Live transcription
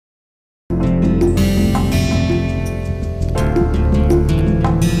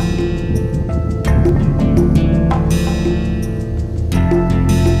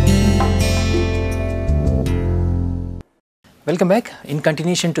Welcome back. In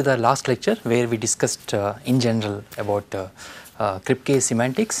continuation to the last lecture where we discussed in general about Kripke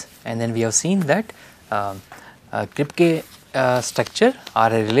semantics, and then we have seen that Kripke structure or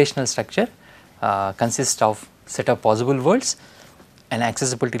a relational structure consists of set of possible worlds, an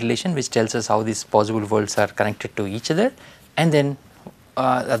accessibility relation which tells us how these possible worlds are connected to each other, and then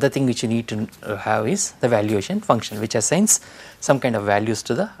the other thing which you need to have is the valuation function which assigns some kind of values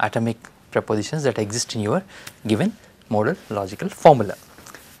to the atomic propositions that exist in your given modal logical formula.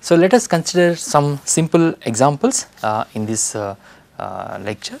 So, let us consider some simple examples in this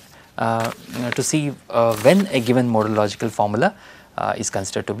lecture to see when a given modal logical formula is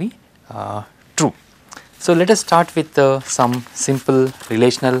considered to be true. So, let us start with some simple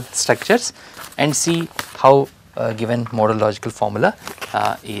relational structures and see how a given modal logical formula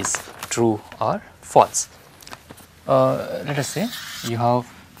is true or false. Let us say you have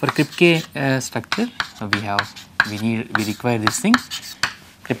for Kripke structure we require this thing.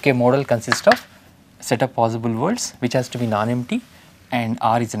 Kripke model consists of set of possible worlds which has to be non-empty, and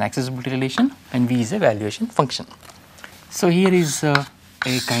R is an accessibility relation and V is a valuation function. So, here is a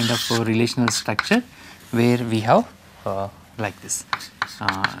kind of a relational structure where we have like this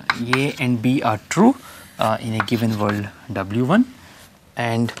A and B are true in a given world W1,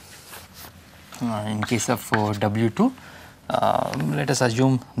 and in case of W2 let us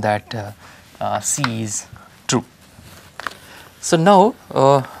assume that C is true. So, now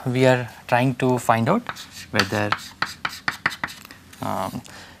we are trying to find out whether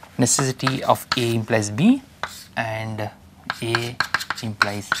necessity of A implies B and A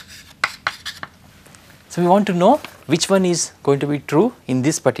implies. So, we want to know which one is going to be true in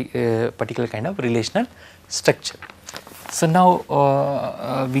this particular kind of relational structure. So,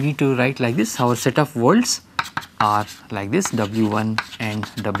 now we need to write like this: our set of worlds are like this W1 and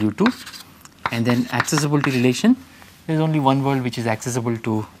W2, and then accessibility relation, there is only one world which is accessible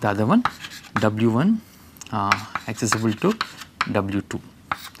to the other one, W1 accessible to W2.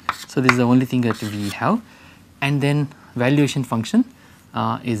 So, this is the only thing that we have, and then valuation function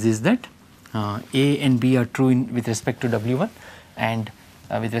is that A and B are true with respect to W1, and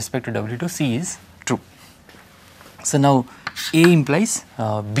with respect to W2 C is true. So, now A implies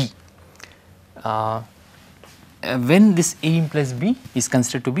B. When this A implies B is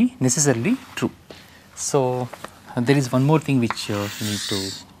considered to be necessarily true. So, there is one more thing which you need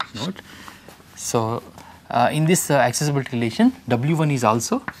to note. So, in this accessibility relation W1 is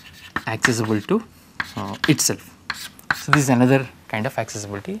also accessible to itself. So, this is another kind of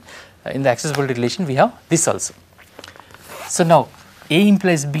accessibility. In the accessibility relation we have this also. So, now A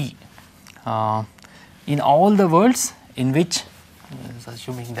implies B in all the worlds in which,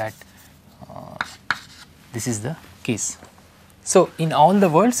 assuming that this is the case. So, in all the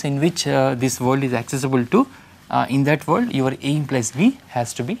worlds in which this world is accessible to, in that world your A implies B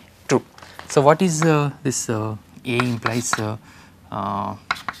has to be true. So, what is this A implies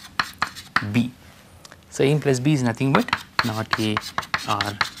B? So, A implies B is nothing but not A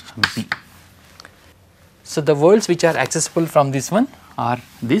or B. So, the worlds which are accessible from this one are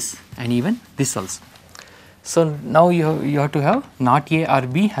this and even this also. So, now you have to have not A or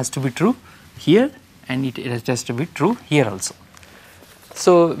B has to be true here, and it has to be true here also.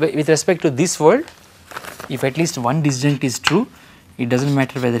 So, with respect to this world, if at least one disjunct is true, it does not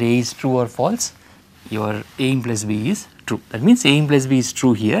matter whether A is true or false, your A implies B is true. That means A implies B is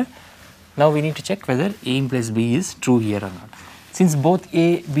true here. Now, we need to check whether A implies B is true here or not. Since both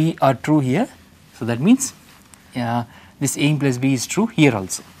A, B are true here, so that means this A implies B is true here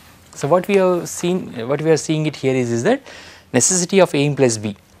also. So, what we are seeing it here is that necessity of A implies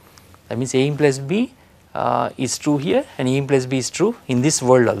B. That means A implies B is true here, and A implies B is true in this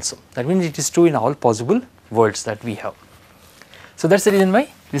world also. That means it is true in all possible worlds that we have. So, that is the reason why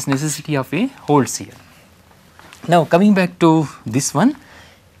this necessity of A holds here. Now, coming back to this one,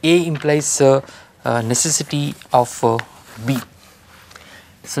 A implies necessity of B.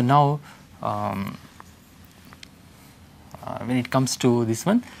 So, now when it comes to this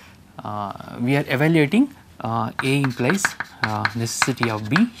one, we are evaluating A implies necessity of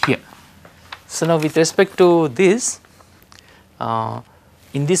B here. So, now with respect to this,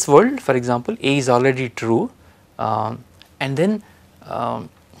 in this world for example A is already true, and then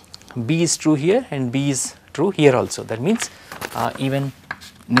B is true here and B is true here also. That means even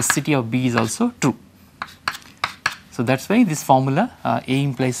necessity of B is also true. So, that is why this formula A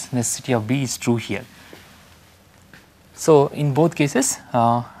implies necessity of B is true here. So, in both cases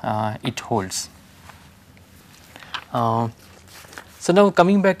it holds. So, now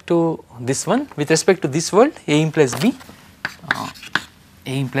coming back to this one, with respect to this world A implies B,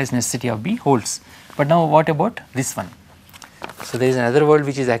 A implies necessity of B holds. But now what about this one? So, there is another world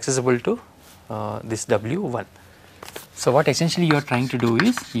which is accessible to this W1. So, what essentially you are trying to do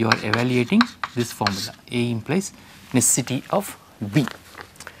is you are evaluating this formula, A implies necessity of B.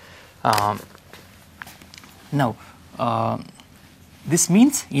 Now, this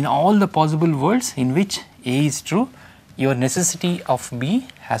means in all the possible worlds in which A is true, your necessity of B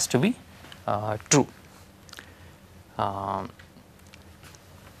has to be true.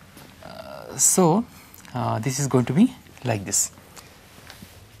 So, this is going to be like this.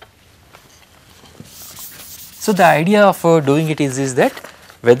 So, the idea of doing it is that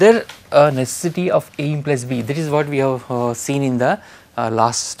whether a necessity of A implies B, that is what we have seen in the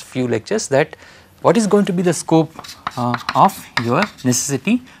last few lectures, that what is going to be the scope of your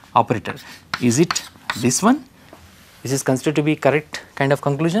necessity operator. Is it this one? This is considered to be correct kind of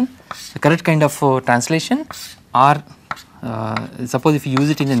conclusion, the correct kind of translation, or suppose if you use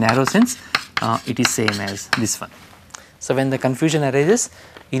it in a narrow sense, it is same as this one. So, when the confusion arises,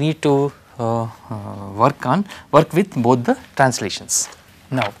 you need to work with both the translations.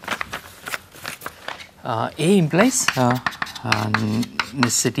 Now, A implies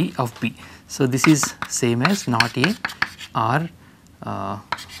necessity of B. So, this is same as not A or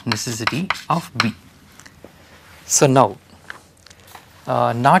necessity of B. So, now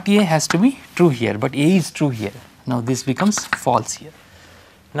not A has to be true here, but A is true here. Now, this becomes false here.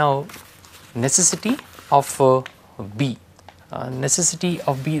 Now, necessity of B, necessity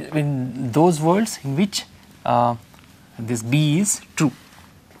of B in those worlds in which this B is true.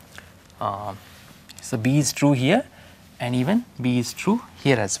 So, B is true here and even B is true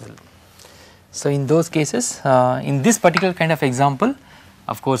here as well. So, in those cases, in this particular kind of example,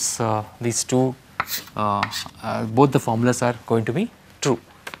 of course, these two both the formulas are going to be true,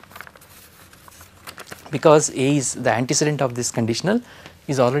 because A is the antecedent of this conditional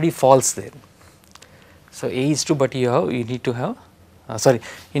is already false there. So, A is true, but you need to have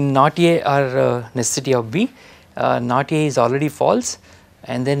in not A or necessity of B, not A is already false,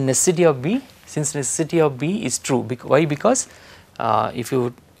 and then necessity of B, since necessity of B is true. Why? Because if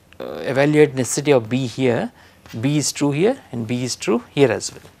you evaluate necessity of B here, B is true here and B is true here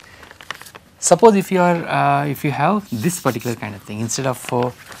as well. Suppose if you are if you have this particular kind of thing, instead of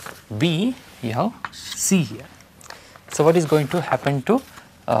B you have C here. So, what is going to happen to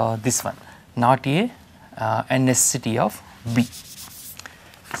this one, not A and necessity of B.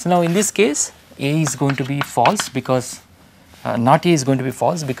 So, now in this case A is going to be false, because not A is going to be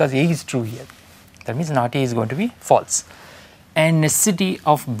false because A is true here, that means not A is going to be false, and necessity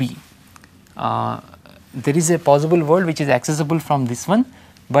of B, there is a possible world which is accessible from this one,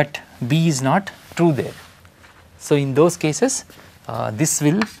 but B is not true there. So, in those cases this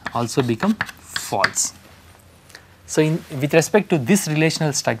will also become false. So, with respect to this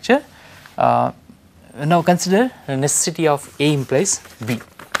relational structure, now consider the necessity of A implies B.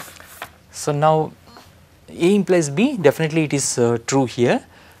 So, now A implies B, definitely it is true here,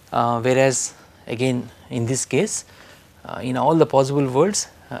 whereas again in this case in all the possible worlds,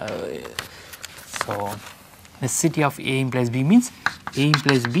 so necessity of A implies B means A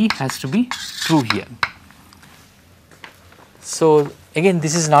implies B has to be true here. So, again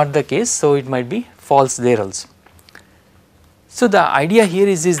this is not the case, so it might be false there also. So, the idea here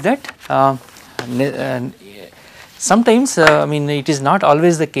is that sometimes I mean it is not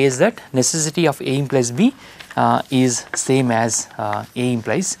always the case that necessity of A implies B is same as A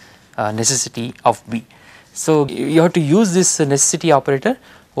implies necessity of B. So, you have to use this necessity operator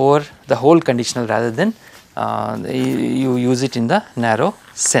over the whole conditional rather than you use it in the narrow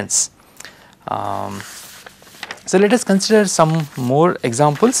sense. So, let us consider some more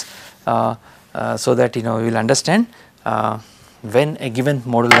examples so that we will understand when a given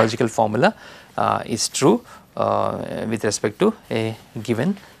modal logical formula is true with respect to a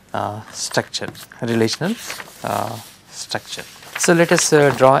given structure, relational structure. So, let us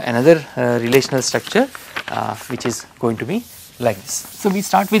draw another relational structure which is going to be like this. So, we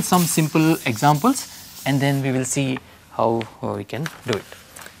start with some simple examples and then we will see how we can do it.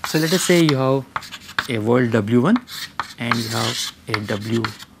 So, let us say you have a world W1 and you have a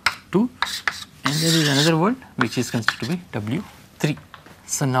W2 and there is another world which is considered to be W3.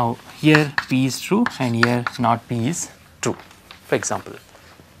 So, now here P is true and here not P is true, for example.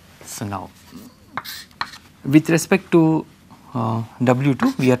 So, now with respect to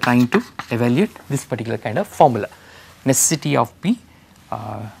W2 we are trying to evaluate this particular kind of formula. Necessity of P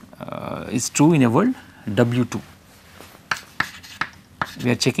is true in a world W2.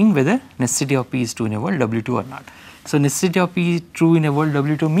 We are checking whether necessity of P is true in a world W2 or not. So, necessity of P is true in a world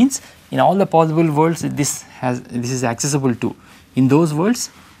W2 means in all the possible worlds this is accessible to. In those worlds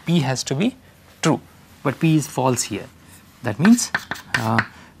P has to be true, but P is false here. That means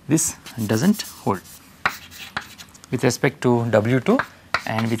this does not hold. With respect to W2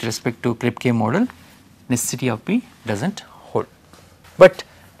 and with respect to Kripke model, necessity of P does not hold. But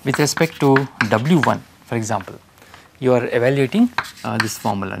with respect to W1, for example, you are evaluating this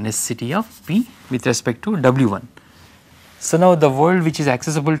formula, necessity of P with respect to W1. So now the world which is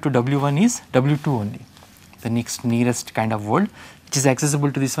accessible to W1 is W2 only. The nearest kind of world which is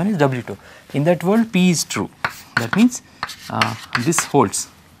accessible to this one is W2. In that world P is true. That means this holds,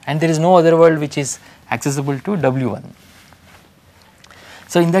 and there is no other world which is accessible to W1.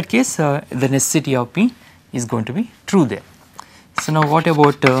 So in that case the necessity of P is going to be true there. So now what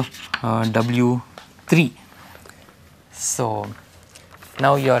about W3? So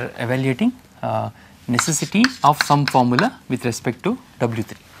now you are evaluating necessity of some formula with respect to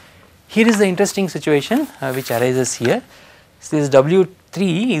W3. Here is the interesting situation which arises here. So this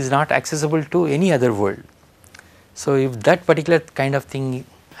W3 is not accessible to any other world. So if that particular kind of thing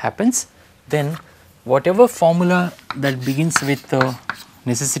happens, then whatever formula that begins with the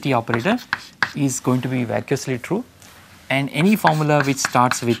necessity operator is going to be vacuously true, and any formula which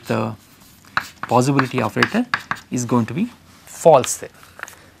starts with the possibility operator is going to be false there.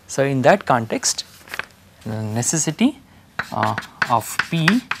 So in that context, the necessity of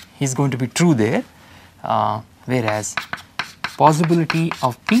P is going to be true there, whereas possibility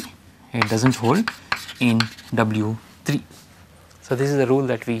of P it does not hold in W3. So this is the rule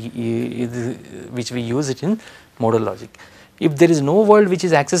that which we use it in modal logic. If there is no world which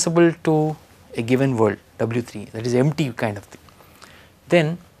is accessible to a given world W3, that is empty kind of thing,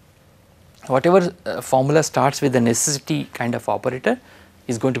 then whatever formula starts with the necessity kind of operator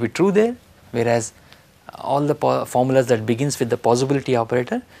is going to be true there, whereas all the formulas that begins with the possibility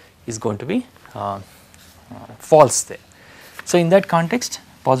operator is going to be false there. So in that context,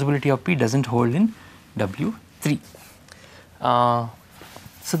 possibility of P does not hold in W3.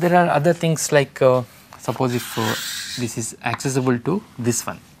 So there are other things like suppose if this is accessible to this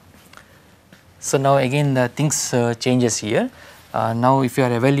one. So now again the things changes here. Now if you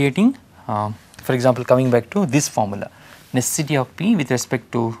are evaluating, for example, coming back to this formula, necessity of P with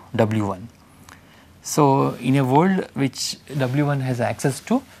respect to W1. So in a world which W1 has access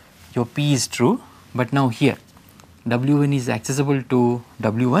to, your P is true, but now here W1 is accessible to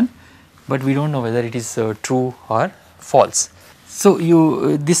W1, but we do not know whether it is true or false. So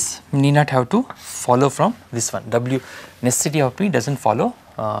you this need not have to follow from this one. Necessity of P does not follow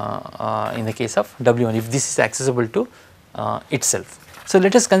in the case of W1 if this is accessible to itself. So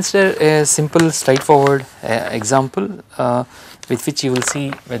let us consider a simple straightforward example with which you will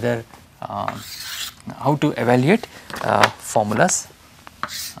see whether how to evaluate formulas,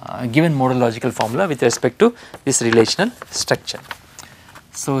 given modal logical formula with respect to this relational structure.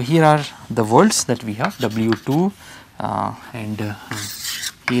 So here are the worlds that we have, W2 and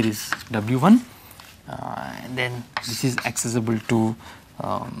here is W1, and then this is accessible to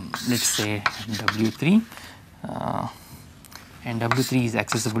let us say W3, and W3 is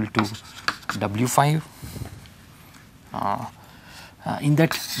accessible to W5. In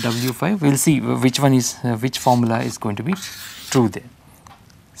that W5 we will see which one is which formula is going to be true there.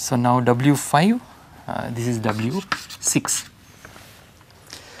 So now W5, this is W6.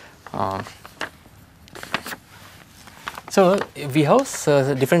 So we have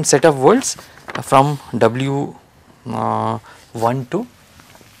a different set of worlds from W1 to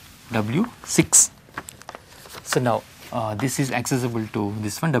W6. So now this is accessible to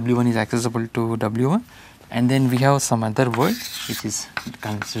this one, W1 is accessible to W1, and then we have some other world which is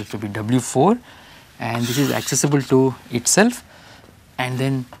considered to be W4, and this is accessible to itself, and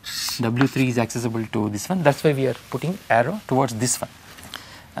then W3 is accessible to this one. That is why we are putting arrow towards this one,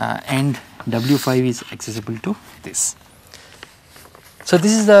 and W5 is accessible to this. So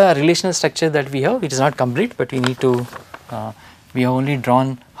this is the relational structure that we have. It is not complete, but we need to we have only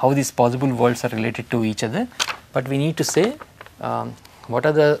drawn how these possible worlds are related to each other, but we need to say what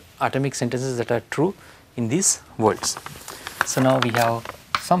are the atomic sentences that are true in these worlds. So now we have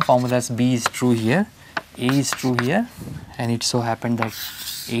some formulas. B is true here, A is true here, and it so happened that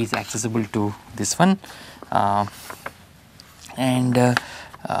A is accessible to this one, and A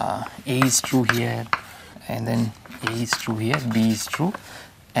is true here, and then A is true here, B is true,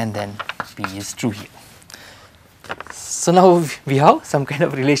 and then P is true here. So now we have some kind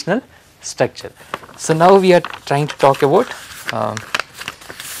of relational structure. So now we are trying to talk about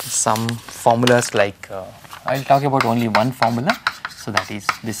some formulas like I will talk about only one formula. So that is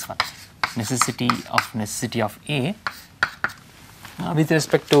this one, necessity of A with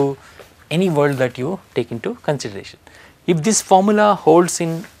respect to any world that you take into consideration. If this formula holds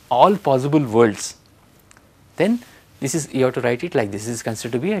in all possible worlds, then this is, you have to write it like this is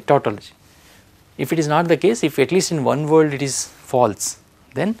considered to be a tautology. If it is not the case, if at least in one world it is false,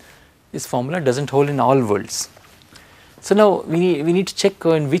 then this formula does not hold in all worlds. So now we need to check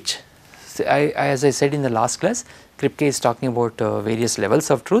in which, as I said in the last class, Kripke is talking about various levels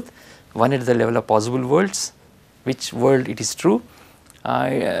of truth. One at the level of possible worlds, which world it is true,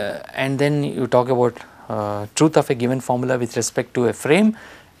 and then you talk about truth of a given formula with respect to a frame,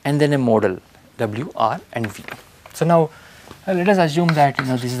 and then a modal W, R and V. So now let us assume that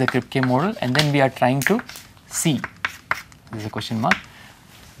this is the Kripke model, and then we are trying to see, this is a question mark,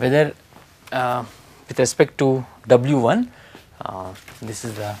 whether with respect to W1, this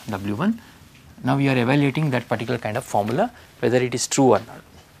is the W1, now we are evaluating that particular kind of formula, whether it is true or not.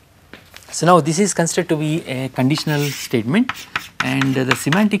 So now this is considered to be a conditional statement, and the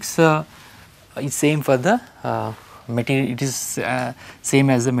semantics is same for the material, it is same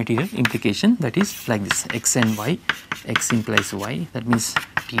as the material implication, that is like this, x and y, x implies y, that means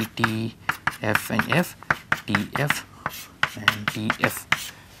T, T, F and F, T, F and T,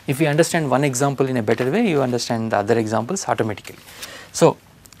 F. If you understand one example in a better way, you understand the other examples automatically. So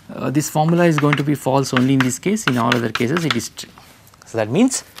this formula is going to be false only in this case, in all other cases it is true. So that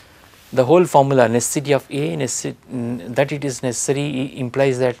means the whole formula necessity of A, that it is necessary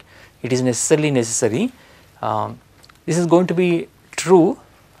implies that it is necessarily necessary. This is going to be true,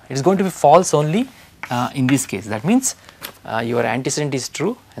 it is going to be false only in this case. That means your antecedent is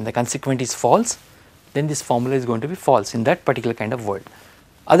true and the consequent is false, then this formula is going to be false in that particular kind of world.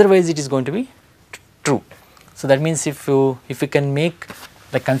 Otherwise it is going to be true. So that means if you can make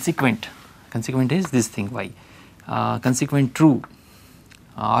the consequent is this thing y, consequent true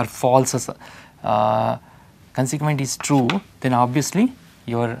or false, consequent is true, then obviously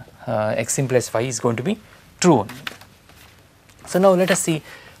your x implies y is going to be true only. So now let us see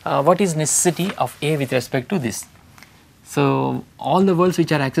what is necessity of A with respect to this. So all the worlds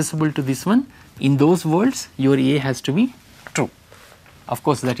which are accessible to this one, in those worlds your A has to be true. Of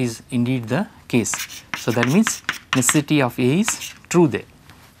course that is indeed the case. So that means necessity of A is true there.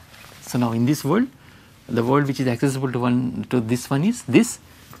 So now in this world, the world which is accessible to this one is this,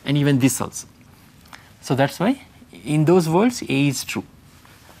 and even this also. So that is why in those worlds A is true.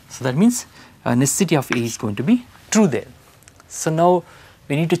 So that means necessity of A is going to be true there. So now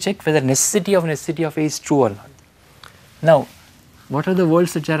we need to check whether necessity of A is true or not. Now what are the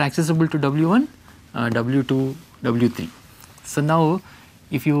worlds which are accessible to W1, W2, W3. So now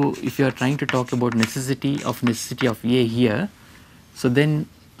if you are trying to talk about necessity of A here, so then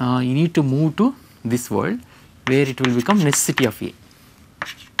you need to move to this world where it will become necessity of A.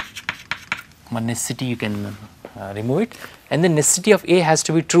 One necessity you can remove it, and then necessity of A has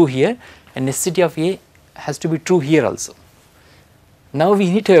to be true here, and necessity of A has to be true here also. Now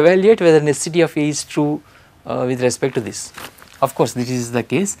we need to evaluate whether necessity of A is true with respect to this. Of course this is the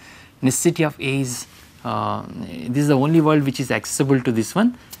case, necessity of A is, this is the only world which is accessible to this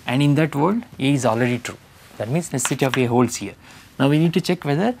one, and in that world A is already true. That means necessity of A holds here. Now we need to check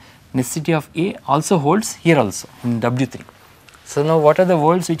whether necessity of A also holds here also in W3. So now what are the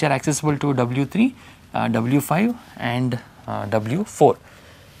worlds which are accessible to W3, W5 and W4,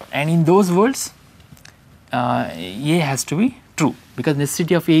 and in those worlds A has to be true, because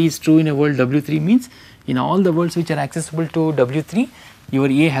necessity of A is true in a world W3 means in all the worlds which are accessible to W3 your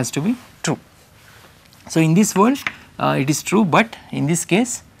A has to be true. So in this world it is true, but in this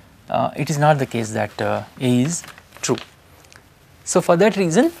case it is not the case that A is true. So for that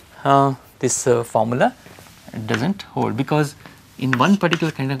reason this formula does not hold, because in one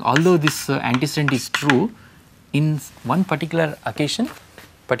particular kind of, although this antecedent is true, in one particular occasion,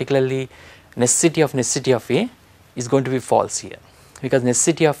 particularly necessity of A is going to be false here, because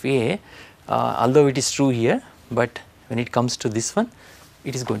necessity of A, although it is true here, but when it comes to this one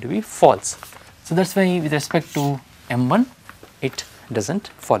it is going to be false. So that is why with respect to M1 it does not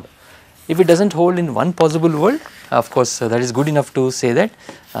follow. If it does not hold in one possible world, of course that is good enough to say that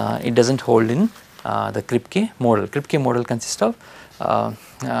it does not hold in the Kripke model. Kripke model consists of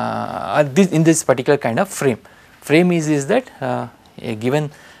in this particular kind of frame. Frame is that a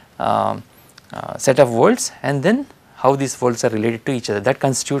given set of worlds, and then how these worlds are related to each other, that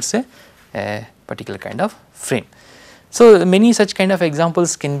constitutes a particular kind of frame. So many such kind of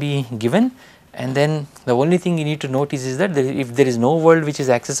examples can be given, and then the only thing you need to notice is that if there is no world which is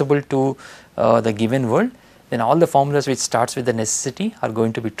accessible to the given world, then all the formulas which starts with the necessity are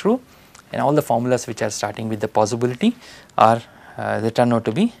going to be true, and all the formulas which are starting with the possibility are they turn out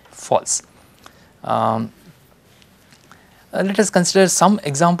to be false. Let us consider some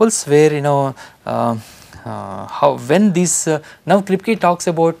examples where how when these now Kripke talks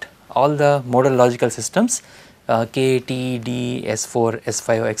about all the modal logical systems K, T, D, S4,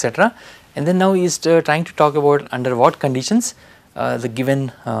 S5 etc. And then now he is trying to talk about under what conditions the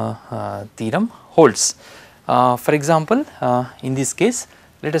given theorem holds. For example, in this case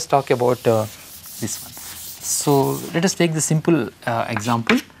let us talk about this one. So, let us take the simple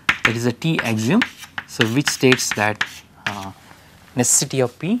example, that is a T axiom, so which states that necessity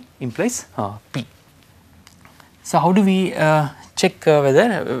of P implies P. So, how do we check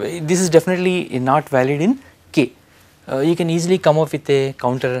whether this is definitely not valid in K? You can easily come up with a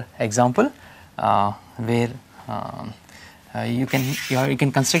counter example where you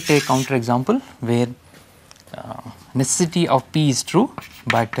can construct a counter example where necessity of P is true,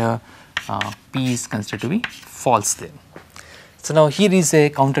 but P is considered to be false there. So, now here is a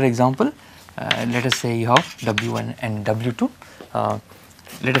counter example. Let us say you have W1 and W2.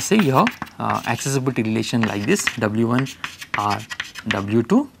 Let us say you have accessibility relation like this, W1 or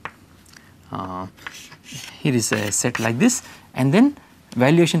W2. Here is a set like this, and then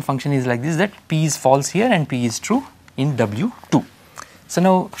valuation function is like this, that P is false here and P is true in W2. So,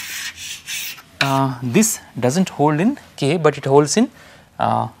 now this does not hold in K, but it holds in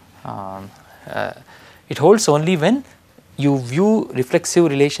it holds only when you view reflexive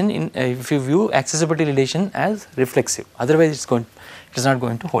relation in if you view accessibility relation as reflexive, otherwise it is not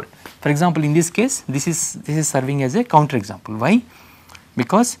going to hold. For example, in this case this is serving as a counter example. Why?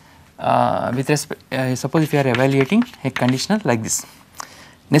 Because with respect suppose if you are evaluating a conditional like this,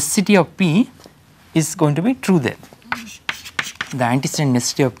 necessity of P is going to be true there. The antecedent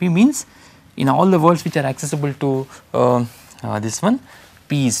necessity of P means in all the worlds which are accessible to this one,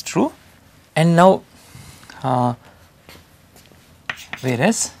 P is true, and now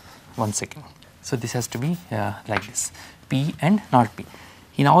whereas one second. So, this has to be like this, P and not P.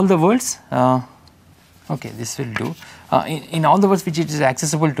 In all the worlds, okay, this will do. In all the worlds which it is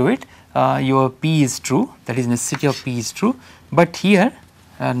accessible to it, your P is true, that is necessity of P is true, but here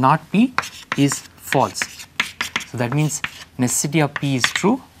not P is false. So, that means necessity of P is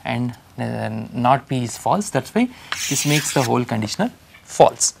true and not P is false, that is why this makes the whole conditional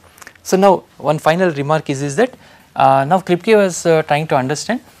false. So, now one final remark is that now Kripke was trying to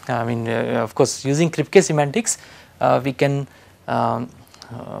understand, I mean of course using Kripke semantics we can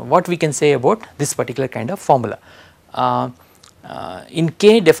what we can say about this particular kind of formula. In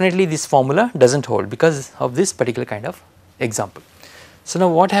K definitely this formula does not hold because of this particular kind of example. So, now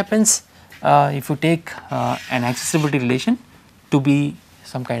what happens if you take an accessibility relation to be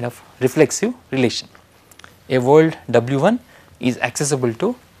some kind of reflexive relation? A world W1 is accessible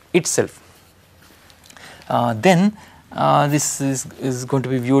to itself. Then this is going to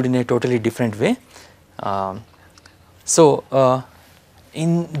be viewed in a totally different way. So,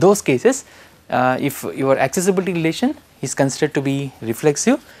 in those cases if your accessibility relation is considered to be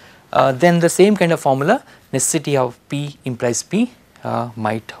reflexive, then the same kind of formula, necessity of P implies P,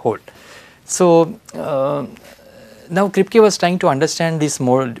 might hold. So, now Kripke was trying to understand these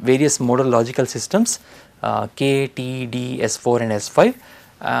various modal logical systems K, T, D, S4 and S5,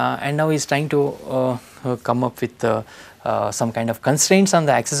 and now he is trying to come up with some kind of constraints on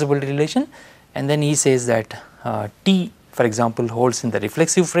the accessibility relation, and then he says that T for example holds in the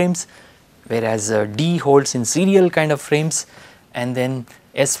reflexive frames, whereas D holds in serial kind of frames, and then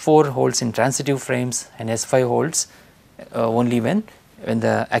S4 holds in transitive frames, and S5 holds only when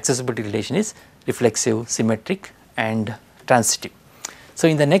the accessibility relation is reflexive, symmetric and transitive. So,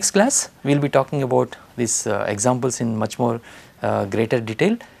 in the next class we will be talking about these examples in much more greater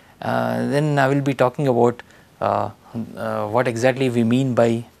detail. Then I will be talking about what exactly we mean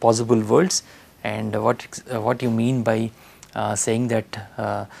by possible worlds, and what you mean by saying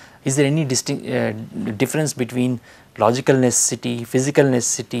that is there any difference between logical necessity, physical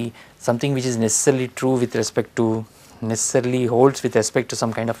necessity, something which is necessarily true with respect to necessarily holds with respect to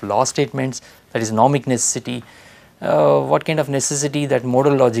some kind of law statements, that is nomic necessity, what kind of necessity that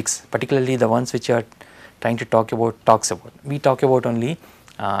modal logics, particularly the ones which are trying to talk about talks about. We talk about only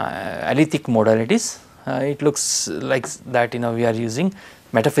alethic modalities. It looks like that we are using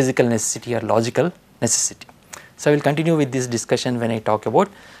metaphysical necessity or logical necessity. So, I will continue with this discussion when I talk about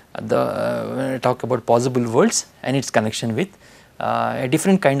possible worlds and its connection with a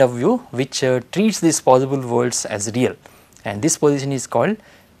different kind of view which treats these possible worlds as real, and this position is called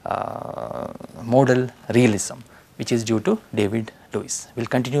modal realism, which is due to David Lewis. We will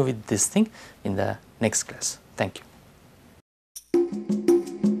continue with this thing in the next class. Thank you.